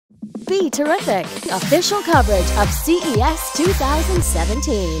BeTerrific, official coverage of CES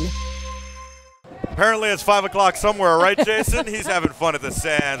 2017. Apparently it's 5 o'clock somewhere, right, Jason? He's having fun at the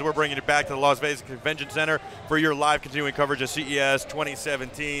Sands. We're bringing you back to the Las Vegas Convention Center for your live continuing coverage of CES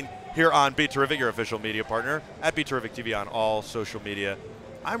 2017 here on BeTerrific, your official media partner, at BeTerrific TV on all social media.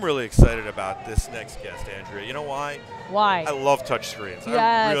 I'm really excited about this next guest, Andrea. You know why? Why? I love touchscreens.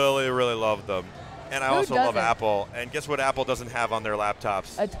 Yes. I really, really love them. And I Who also love doesn't? Apple. And guess what Apple doesn't have on their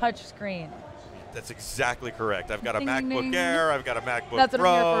laptops? A touch screen. That's exactly correct. I've got a Ding, MacBook ding. Air. I've got a MacBook That's what Pro.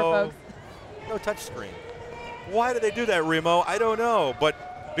 I'm here for, folks. No touchscreen. Why do they do that, Remo? I don't know.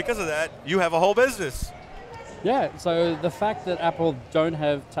 But because of that, you have a whole business. Yeah, so the fact that Apple don't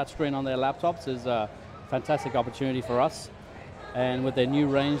have touchscreen on their laptops is a fantastic opportunity for us. And with their new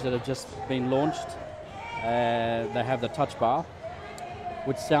range that have just been launched, they have the touch bar,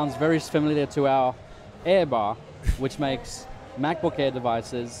 which sounds very familiar to our Airbar, which makes MacBook Air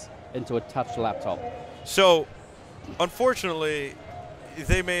devices into a touch laptop. So, unfortunately,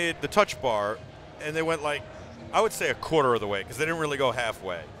 they made the touch bar, and they went like, I would say a quarter of the way, because they didn't really go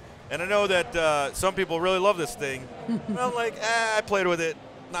halfway. And I know that some people really love this thing. Well, like, I played with it,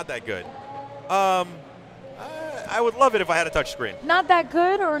 not that good. I would love it if I had a touch screen. Not that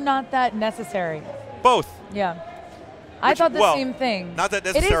good or not that necessary? Both. Yeah. I thought the same thing. Not that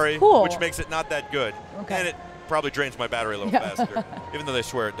necessary, It is cool. which makes it not that good. Okay. And it probably drains my battery a little faster, even though they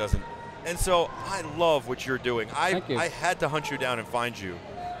swear it doesn't. And so I love what you're doing. Thank you. I had to hunt you down and find you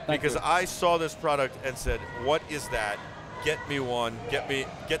because you. I saw this product and said, what is that? Get me one,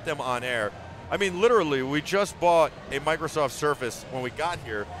 get them on air. I mean, literally, we just bought a Microsoft Surface when we got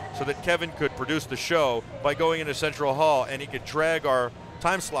here so that Kevin could produce the show by going into Central Hall and he could drag our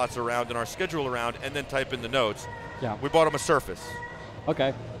time slots around and our schedule around and then type in the notes. Yeah. We bought him a Surface.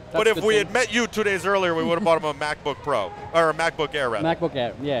 Okay. But if we had met you 2 days earlier, we would have bought him a MacBook Pro, or a MacBook Air, rather. MacBook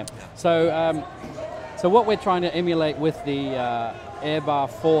Air, yeah. So, so what we're trying to emulate with the Airbar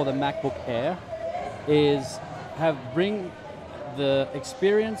for the MacBook Air is bring the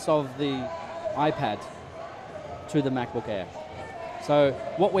experience of the iPad to the MacBook Air. So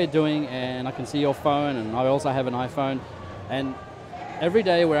what we're doing, and I can see your phone, and I also have an iPhone, and every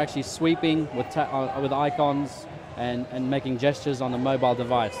day we're actually sweeping with icons and making gestures on the mobile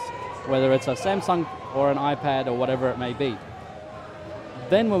device, whether it's a Samsung or an iPad or whatever it may be.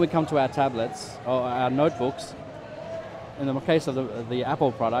 Then when we come to our tablets or our notebooks, in the case of the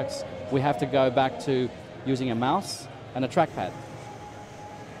Apple products, we have to go back to using a mouse and a trackpad.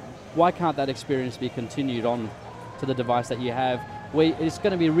 Why can't that experience be continued on to the device that you have? It's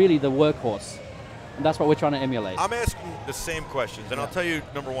going to be really the workhorse. And that's what we're trying to emulate. I'm asking the same questions, and I'll tell you,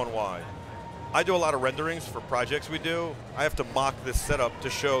 number one, why. I do a lot of renderings for projects we do. I have to mock this setup to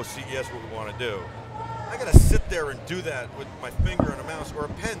show CES what we want to do. I got to sit there and do that with my finger and a mouse or a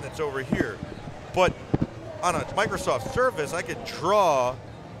pen that's over here. But on a Microsoft Surface, I could draw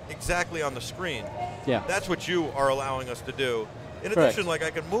exactly on the screen. Yeah. That's what you are allowing us to do. In Correct. addition, like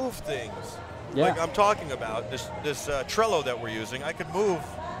I can move things. Yeah. Like I'm talking about, this Trello that we're using, I could move.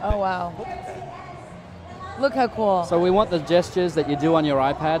 Oh, wow. Look how cool. So we want the gestures that you do on your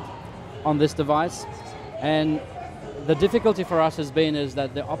iPad on this device. And the difficulty for us has been is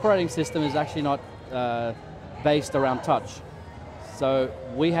that the operating system is actually not based around touch. So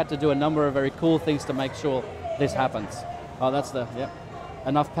we had to do a number of very cool things to make sure this happens. Oh, that's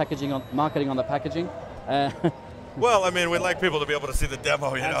enough packaging marketing on the packaging. Well, I mean, we'd like people to be able to see the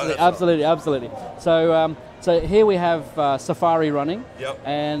demo, you know. Absolutely. So, so here we have Safari running. Yep.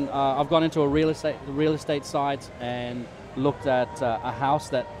 And I've gone into a real estate site and looked at a house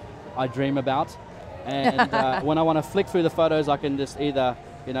that I dream about. And when I want to flick through the photos, I can just either,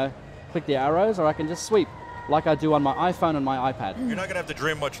 click the arrows, or I can just sweep, like I do on my iPhone and my iPad. You're not going to have to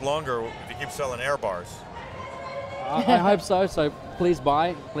dream much longer if you keep selling Airbars. I hope so. So please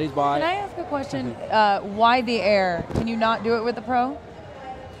buy. Can I ask a question? Why the Air? Can you not do it with the Pro?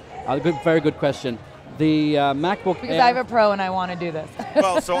 Very good question. The MacBook Because Air, I have a Pro and I want to do this.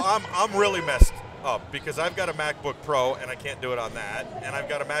 Well, so I'm really messed up because I've got a MacBook Pro and I can't do it on that, and I've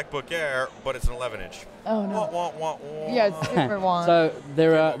got a MacBook Air, but it's an 11-inch. Oh no. Wah. Yeah, it's super long. So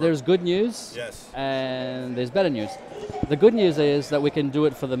there's good news. Yes. And there's better news. The good news is that we can do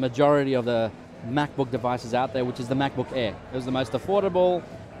it for the majority of the MacBook devices out there, which is the MacBook Air. It was the most affordable,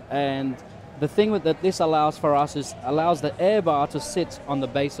 and the thing that this allows for us is allows the Airbar to sit on the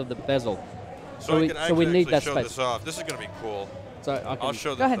base of the bezel. So we need that show space. this off. This is going to be cool. So I'll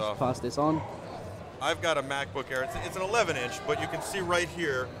show Go this ahead. off. pass this on. I've got a MacBook Air. It's an 11-inch, but you can see right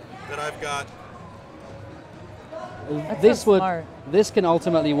here that I've got. That's so smart. This can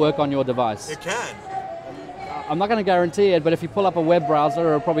ultimately work on your device. It can. I'm not going to guarantee it, but if you pull up a web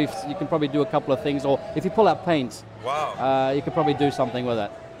browser, you can probably do a couple of things. Or if you pull up Paint, wow, you could probably do something with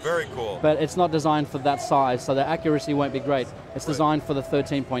it. Very cool. But it's not designed for that size, so the accuracy won't be great. It's designed for the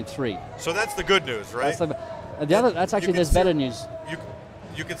 13.3. So that's the good news, right? That's actually there's better news.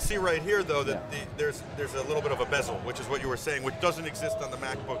 You can see right here, though, that there's a little bit of a bezel, which is what you were saying, which doesn't exist on the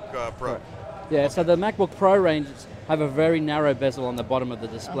MacBook Pro. Right. Yeah, so the MacBook Pro range have a very narrow bezel on the bottom of the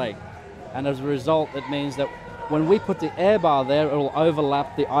display. And as a result, it means that when we put the Airbar there, it will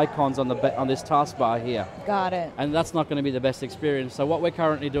overlap the icons on this taskbar here. Got it. And that's not going to be the best experience. So what we're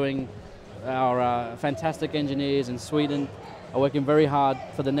currently doing, our fantastic engineers in Sweden are working very hard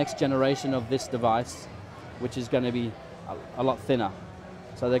for the next generation of this device, which is going to be a lot thinner.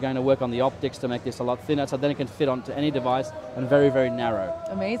 So they're going to work on the optics to make this a lot thinner, so then it can fit onto any device and very, very narrow.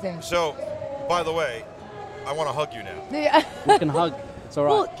 Amazing. So, by the way, I want to hug you now. Yeah. We can hug. It's all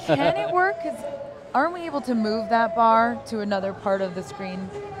right. Well, can it work? 'Cause aren't we able to move that bar to another part of the screen?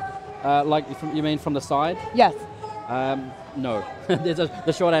 You mean from the side? Yes. No.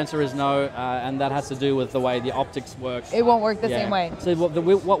 The short answer is no, and that has to do with the way the optics work. It won't work the same way. So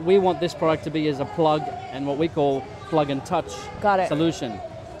what we want this product to be is a plug and what we call plug and touch solution.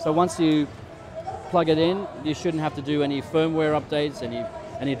 So once you plug it in, you shouldn't have to do any firmware updates,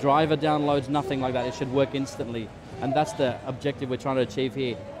 any driver downloads, nothing like that. It should work instantly, and that's the objective we're trying to achieve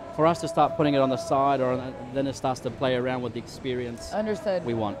here. For us to start putting it on the side, then it starts to play around with the experience. Understood.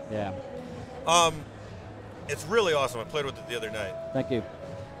 We want, yeah. It's really awesome. I played with it the other night. Thank you.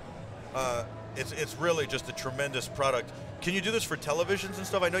 It's really just a tremendous product. Can you do this for televisions and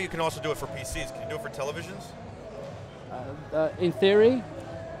stuff? I know you can also do it for PCs. Can you do it for televisions? In theory,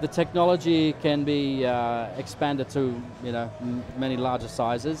 the technology can be expanded to many larger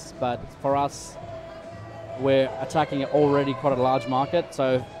sizes, but for us, we're attacking already quite a large market.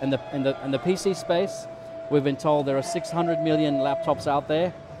 So in the PC space, we've been told there are 600 million laptops out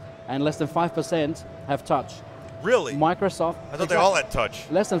there, and less than 5% have touch. Really? Microsoft. I thought they all had touch.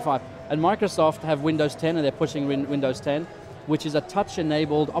 Less than 5. And Microsoft have Windows 10, and they're pushing Windows 10, which is a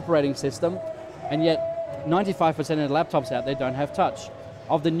touch-enabled operating system, and yet 95% of the laptops out there don't have touch.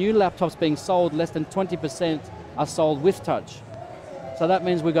 Of the new laptops being sold, less than 20% are sold with touch. So that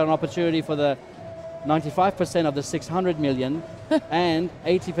means we've got an opportunity for the 95% of the 600 million and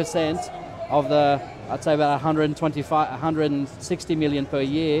 80% of the, I'd say about 160 million per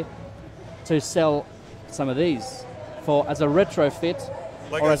year to sell some of these as a retrofit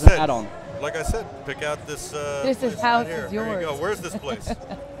or as an add-on. Like I said, pick out this. This house is yours. There you go. Where's this place?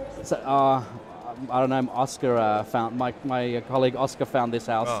 So, I don't know. Oscar found my colleague Oscar found this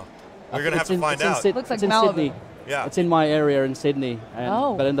house. Oh. We're gonna have to find out. Looks like it's in Malibu. Sydney. Yeah. It's in my area in Sydney.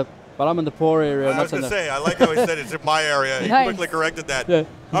 And, but I'm in the poor area. I was going to say, I like how he said it's in my area. He quickly corrected that. Yeah.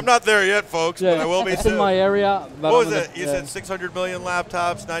 I'm not there yet, folks, but I will be soon. It's in my area. But what was it? You said 600 million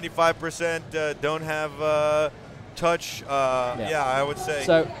laptops, 95% don't have touch. Yeah, I would say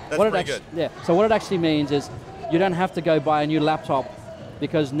that's pretty good. Yeah. So what it actually means is you don't have to go buy a new laptop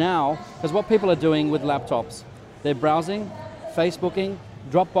because what people are doing with laptops, they're browsing, Facebooking,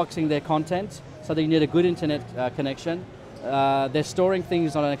 Dropboxing their content, so they need a good internet connection. They're storing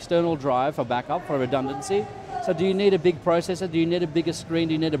things on an external drive for backup, for redundancy. So do you need a big processor? Do you need a bigger screen?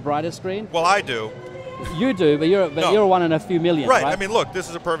 Do you need a brighter screen? Well, I do. You do, but you're one in a few million, right? I mean, look, this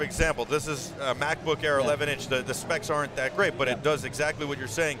is a perfect example. This is a MacBook Air 11-inch. The specs aren't that great, but it does exactly what you're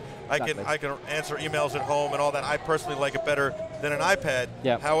saying. Exactly. I can answer emails at home and all that. I personally like it better than an iPad.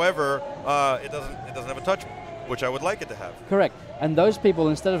 Yeah. However, it doesn't have a touch, which I would like it to have. Correct. And those people,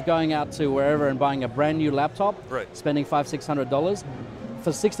 instead of going out to wherever and buying a brand new laptop, spending $500-600, for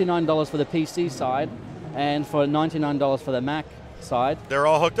 $69 for the PC side and for $99 for the Mac side, they're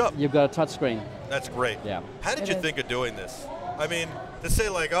all hooked up. You've got a touch screen. That's great. Yeah. How did you think of doing this? I mean, to say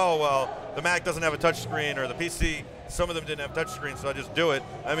like, oh, well, the Mac doesn't have a touch screen, or the PC, some of them didn't have touch screens, so I just do it.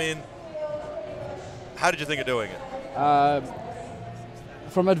 I mean, how did you think of doing it?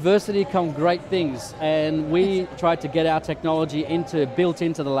 From adversity come great things, and we tried to get our technology built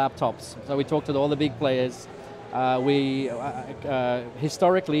into the laptops. So we talked to all the big players.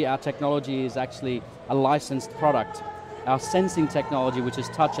 Historically, our technology is actually a licensed product. Our sensing technology, which is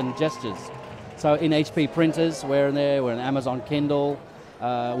touch and gestures. So in HP printers, we're in there. We're in Amazon Kindle.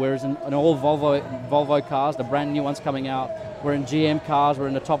 We're in all Volvo cars, the brand new ones coming out. We're in GM cars. We're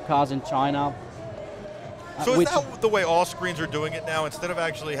in the top cars in China. So is that the way all screens are doing it now? Instead of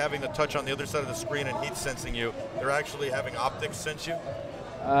actually having the touch on the other side of the screen and heat sensing you, they're actually having optics sense you?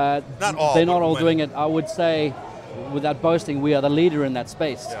 Not all. They're not all doing it. I would say, without boasting, we are the leader in that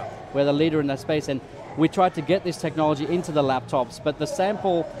space. Yeah. We're the leader in that space, and we tried to get this technology into the laptops, but the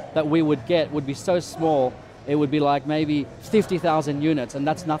sample that we would get would be so small it would be like maybe 50,000 units, and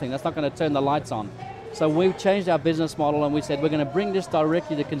that's nothing. That's not going to turn the lights on. So we've changed our business model, and we said we're going to bring this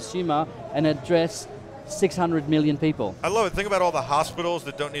directly to consumer and address 600 million people. I love it. Think about all the hospitals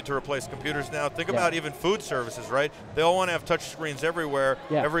that don't need to replace computers now. Think about even food services, right? They all want to have touch screens everywhere,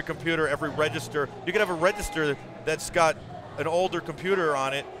 every computer, every register. You could have a register that's got an older computer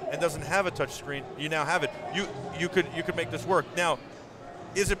on it and doesn't have a touch screen. You now have it. You could make this work. Now,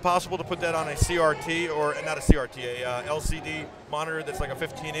 is it possible to put that on a CRT, or not a CRT, a LCD monitor that's like a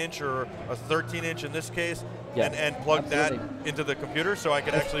 15-inch or a 13-inch in this case, and plug that into the computer so I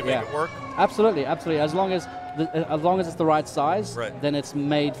can actually make it work? Absolutely, absolutely. As long as it's the right size, then it's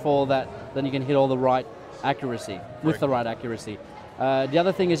made for that. Then you can hit all the right accuracy with the right accuracy. The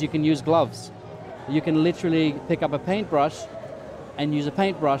other thing is you can use gloves. You can literally pick up a paintbrush and use a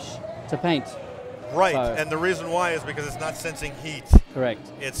paintbrush to paint. Right, and the reason why is because it's not sensing heat. Correct.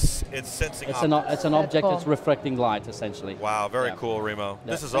 It's sensing it's an object that's reflecting light, essentially. Wow, very cool, Remo.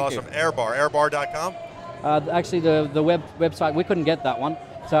 This is awesome. Airbar, airbar.com? Actually, the website, we couldn't get that one.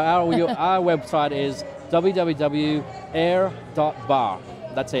 So our website is www.air.bar.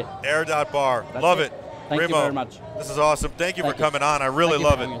 That's it. Air.bar. Love it. Thank Remo, you very much. This is awesome. Thank you for coming on. I really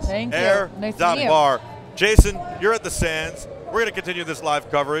love it. Thank you. Air.bar. Jason, you're at the Sands. We're going to continue this live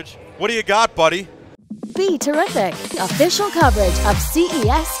coverage. What do you got, buddy? BeTerrific, official coverage of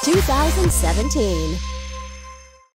CES 2017.